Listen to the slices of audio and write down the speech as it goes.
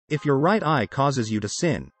If your right eye causes you to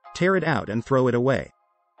sin, tear it out and throw it away.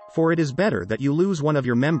 For it is better that you lose one of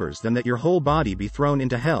your members than that your whole body be thrown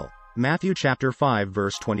into hell. Matthew chapter 5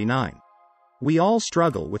 verse 29. We all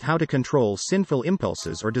struggle with how to control sinful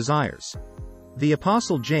impulses or desires. The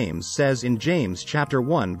Apostle James says in James chapter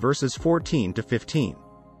 1 verses 14 to 15.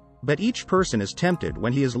 But each person is tempted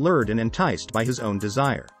when he is lured and enticed by his own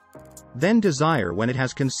desire. Then desire when it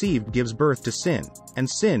has conceived gives birth to sin, and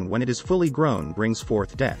sin when it is fully grown brings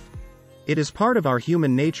forth death. It is part of our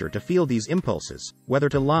human nature to feel these impulses, whether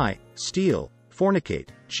to lie, steal, fornicate,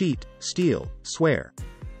 cheat, steal, swear.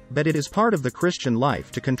 But it is part of the Christian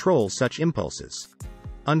life to control such impulses.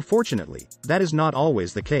 Unfortunately, that is not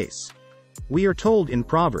always the case. We are told in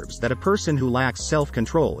Proverbs that a person who lacks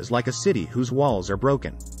self-control is like a city whose walls are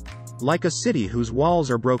broken. Like a city whose walls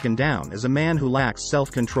are broken down is a man who lacks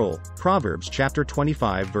self-control. Proverbs chapter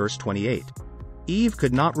 25 verse 28. Eve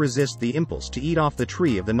could not resist the impulse to eat off the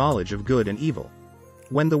tree of the knowledge of good and evil.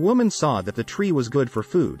 When the woman saw that the tree was good for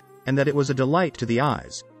food, and that it was a delight to the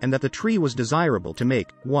eyes, and that the tree was desirable to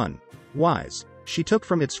make one wise, she took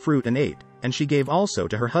from its fruit and ate, and she gave also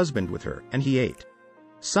to her husband with her, and he ate.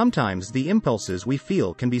 Sometimes the impulses we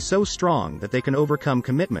feel can be so strong that they can overcome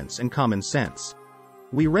commitments and common sense.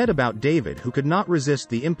 We read about David, who could not resist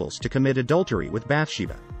the impulse to commit adultery with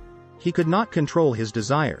Bathsheba. He could not control his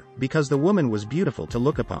desire, because the woman was beautiful to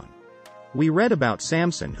look upon. We read about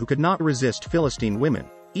Samson, who could not resist Philistine women,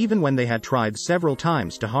 even when they had tried several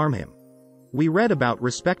times to harm him. We read about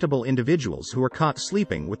respectable individuals who were caught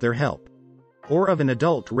sleeping with their help. Or of an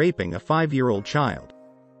adult raping a 5-year-old child.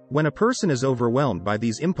 When a person is overwhelmed by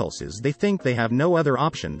these impulses, they think they have no other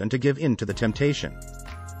option than to give in to the temptation.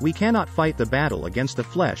 We cannot fight the battle against the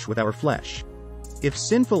flesh with our flesh. If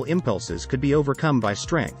sinful impulses could be overcome by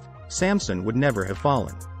strength, Samson would never have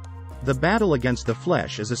fallen. The battle against the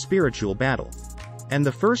flesh is a spiritual battle. And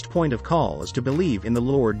the first point of call is to believe in the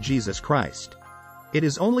Lord Jesus Christ. It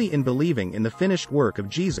is only in believing in the finished work of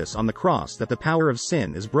Jesus on the cross that the power of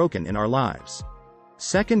sin is broken in our lives.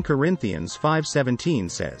 2 Corinthians 5:17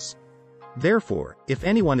 says, "Therefore, if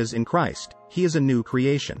anyone is in Christ, he is a new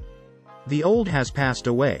creation. The old has passed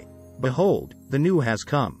away. Behold, the new has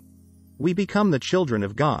come." We become the children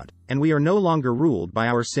of God, and we are no longer ruled by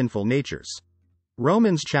our sinful natures.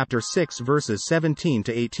 Romans chapter 6 verses 17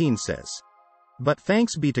 to 18 says, "But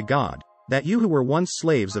thanks be to God, that you who were once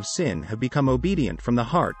slaves of sin have become obedient from the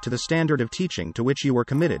heart to the standard of teaching to which you were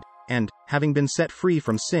committed, and, having been set free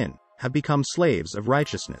from sin, have become slaves of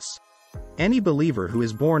righteousness." Any believer who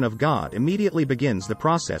is born of God immediately begins the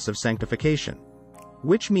process of sanctification,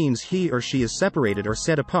 which means he or she is separated or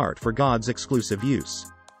set apart for God's exclusive use.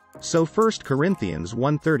 So 1 Corinthians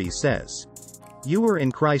 1:30 says, "You were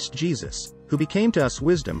in Christ Jesus, who became to us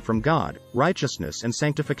wisdom from God, righteousness and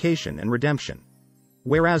sanctification and redemption.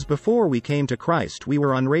 Whereas before we came to Christ we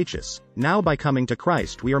were unrighteous, now by coming to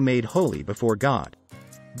Christ we are made holy before God."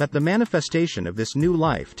 But the manifestation of this new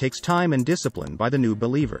life takes time and discipline by the new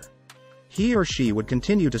believer. He or she would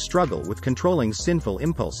continue to struggle with controlling sinful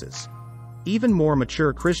impulses. Even more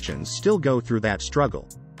mature Christians still go through that struggle.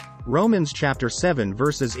 Romans chapter 7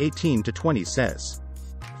 verses 18 to 20 says,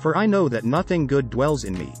 "For I know that nothing good dwells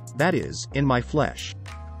in me, that is, in my flesh.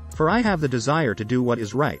 For I have the desire to do what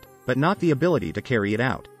is right, but not the ability to carry it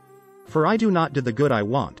out. For I do not do the good I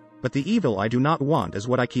want, but the evil I do not want is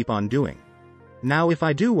what I keep on doing. Now if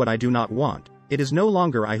I do what I do not want, it is no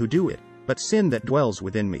longer I who do it, but sin that dwells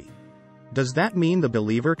within me." Does that mean the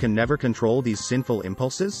believer can never control these sinful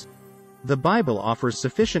impulses? The Bible offers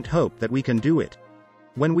sufficient hope that we can do it.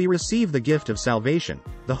 When we receive the gift of salvation,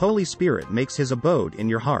 the Holy Spirit makes his abode in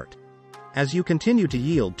your heart. As you continue to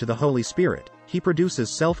yield to the Holy Spirit, he produces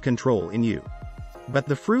self-control in you. But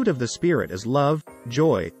the fruit of the Spirit is love,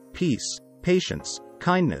 joy, peace, patience,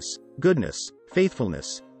 kindness, goodness,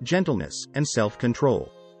 faithfulness, gentleness, and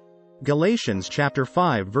self-control. Galatians chapter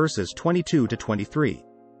 5 verses 22 to 23.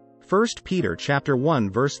 1 Peter chapter 1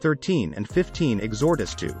 verse 13 and 15 exhort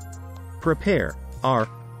us to prepare our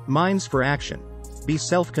minds for action. Be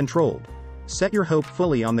self-controlled. Set your hope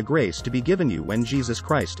fully on the grace to be given you when Jesus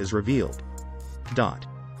Christ is revealed.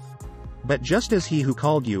 But just as he who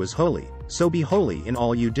called you is holy, so be holy in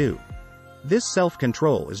all you do. This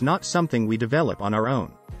self-control is not something we develop on our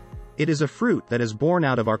own. It is a fruit that is born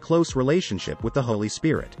out of our close relationship with the Holy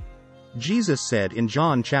Spirit. Jesus said in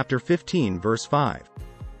John chapter 15 verse 5,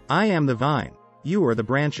 "I am the vine, you are the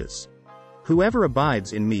branches. Whoever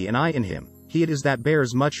abides in me and I in him, he it is that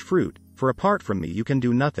bears much fruit, for apart from me you can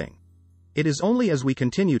do nothing." It is only as we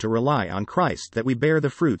continue to rely on Christ that we bear the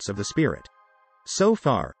fruits of the Spirit. So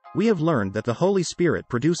far, we have learned that the Holy Spirit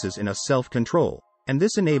produces in us self-control, and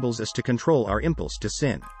this enables us to control our impulse to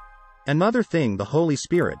sin. Another thing the Holy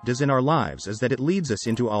Spirit does in our lives is that it leads us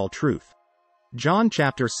into all truth. John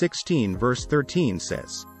chapter 16 verse 13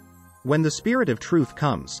 says, "When the Spirit of truth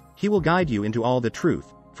comes, he will guide you into all the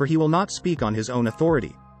truth, for he will not speak on his own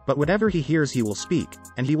authority, but whatever he hears he will speak,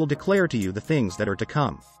 and he will declare to you the things that are to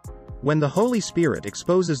come." When the Holy Spirit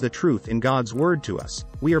exposes the truth in God's Word to us,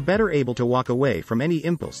 we are better able to walk away from any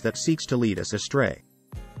impulse that seeks to lead us astray.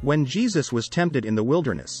 When Jesus was tempted in the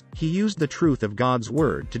wilderness, he used the truth of God's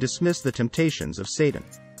Word to dismiss the temptations of Satan.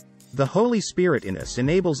 The Holy Spirit in us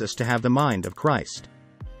enables us to have the mind of Christ.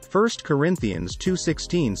 1 Corinthians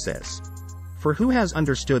 2:16 says, "For who has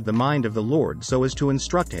understood the mind of the Lord so as to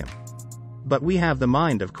instruct him? But we have the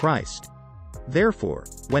mind of Christ." Therefore,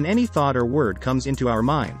 when any thought or word comes into our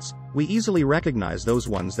minds, we easily recognize those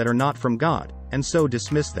ones that are not from God, and so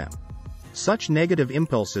dismiss them. Such negative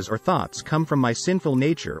impulses or thoughts come from my sinful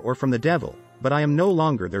nature or from the devil, but I am no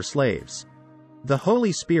longer their slaves. The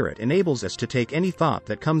Holy Spirit enables us to take any thought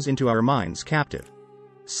that comes into our minds captive.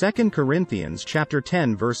 2 Corinthians chapter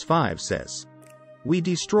 10 verse 5 says, "We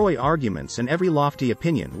destroy arguments and every lofty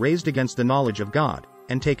opinion raised against the knowledge of God,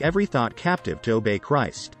 and take every thought captive to obey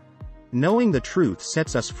Christ." Knowing the truth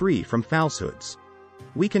sets us free from falsehoods.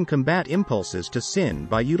 We can combat impulses to sin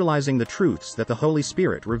by utilizing the truths that the Holy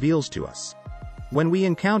Spirit reveals to us. When we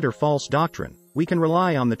encounter false doctrine, we can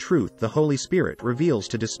rely on the truth the Holy Spirit reveals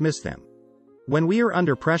to dismiss them. When we are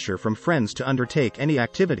under pressure from friends to undertake any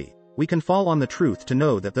activity, we can fall on the truth to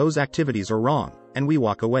know that those activities are wrong, and we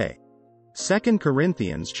walk away. 2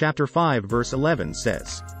 Corinthians chapter 5 verse 11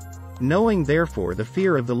 says, "Knowing therefore the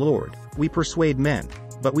fear of the Lord, we persuade men,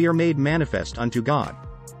 but we are made manifest unto God.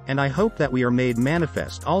 And I hope that we are made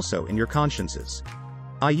manifest also in your consciences."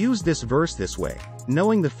 I use this verse this way: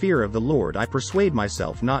 knowing the fear of the Lord, I persuade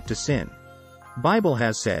myself not to sin. Bible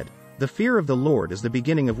has said, "The fear of the Lord is the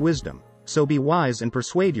beginning of wisdom, so be wise and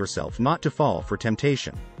persuade yourself not to fall for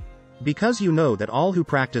temptation. Because you know that all who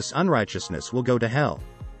practice unrighteousness will go to hell."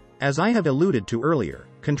 As I have alluded to earlier,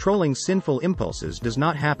 controlling sinful impulses does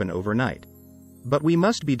not happen overnight. But we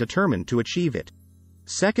must be determined to achieve it.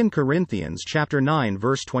 2 Corinthians chapter 9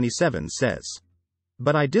 verse 27 says,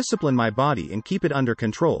 "But I discipline my body and keep it under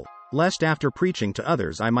control, lest after preaching to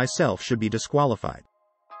others I myself should be disqualified."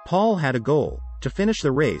 Paul had a goal, to finish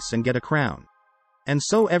the race and get a crown. And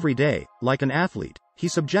so every day, like an athlete, he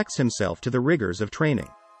subjects himself to the rigors of training.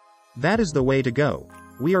 That is the way to go.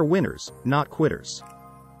 We are winners, not quitters.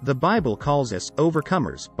 The Bible calls us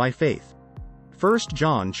overcomers by faith. 1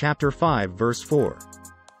 John chapter 5 verse 4.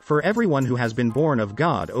 "For everyone who has been born of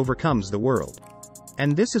God overcomes the world.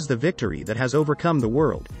 And this is the victory that has overcome the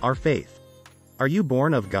world, our faith." Are you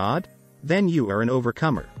born of God? Then you are an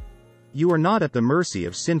overcomer. You are not at the mercy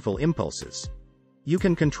of sinful impulses. You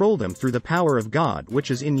can control them through the power of God which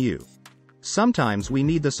is in you. Sometimes we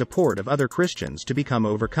need the support of other Christians to become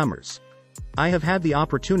overcomers. I have had the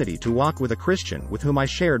opportunity to walk with a Christian with whom I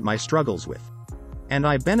shared my struggles with. And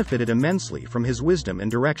I benefited immensely from his wisdom and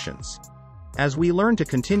directions. As we learn to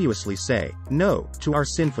continuously say no to our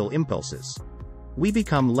sinful impulses, we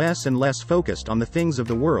become less and less focused on the things of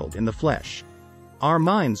the world in the flesh. Our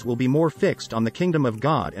minds will be more fixed on the kingdom of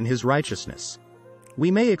God and his righteousness.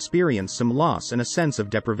 We may experience some loss and a sense of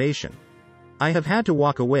deprivation. I have had to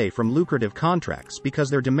walk away from lucrative contracts because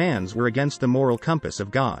their demands were against the moral compass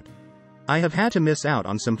of God. I have had to miss out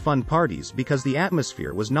on some fun parties because the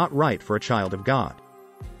atmosphere was not right for a child of God.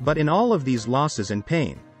 But in all of these losses and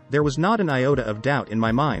pain, there was not an iota of doubt in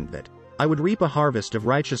my mind that I would reap a harvest of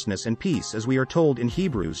righteousness and peace, as we are told in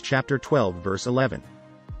Hebrews chapter 12 verse 11.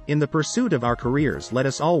 In the pursuit of our careers, let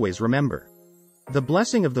us always remember, "The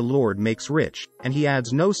blessing of the Lord makes rich, and he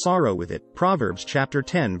adds no sorrow with it." Proverbs chapter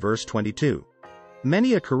 10 verse 22.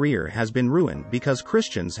 Many a career has been ruined because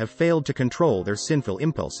Christians have failed to control their sinful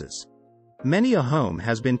impulses. Many a home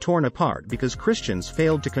has been torn apart because Christians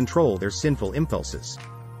failed to control their sinful impulses.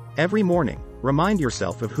 Every morning, remind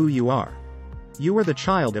yourself of who you are. You are the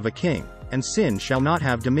child of a king, and sin shall not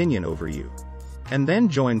have dominion over you. And then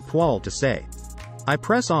join Paul to say, "I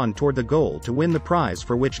press on toward the goal to win the prize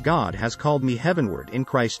for which God has called me heavenward in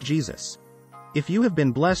Christ Jesus." If you have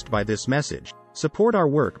been blessed by this message, support our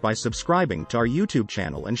work by subscribing to our YouTube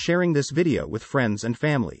channel and sharing this video with friends and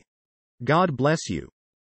family. God bless you.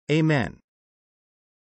 Amen.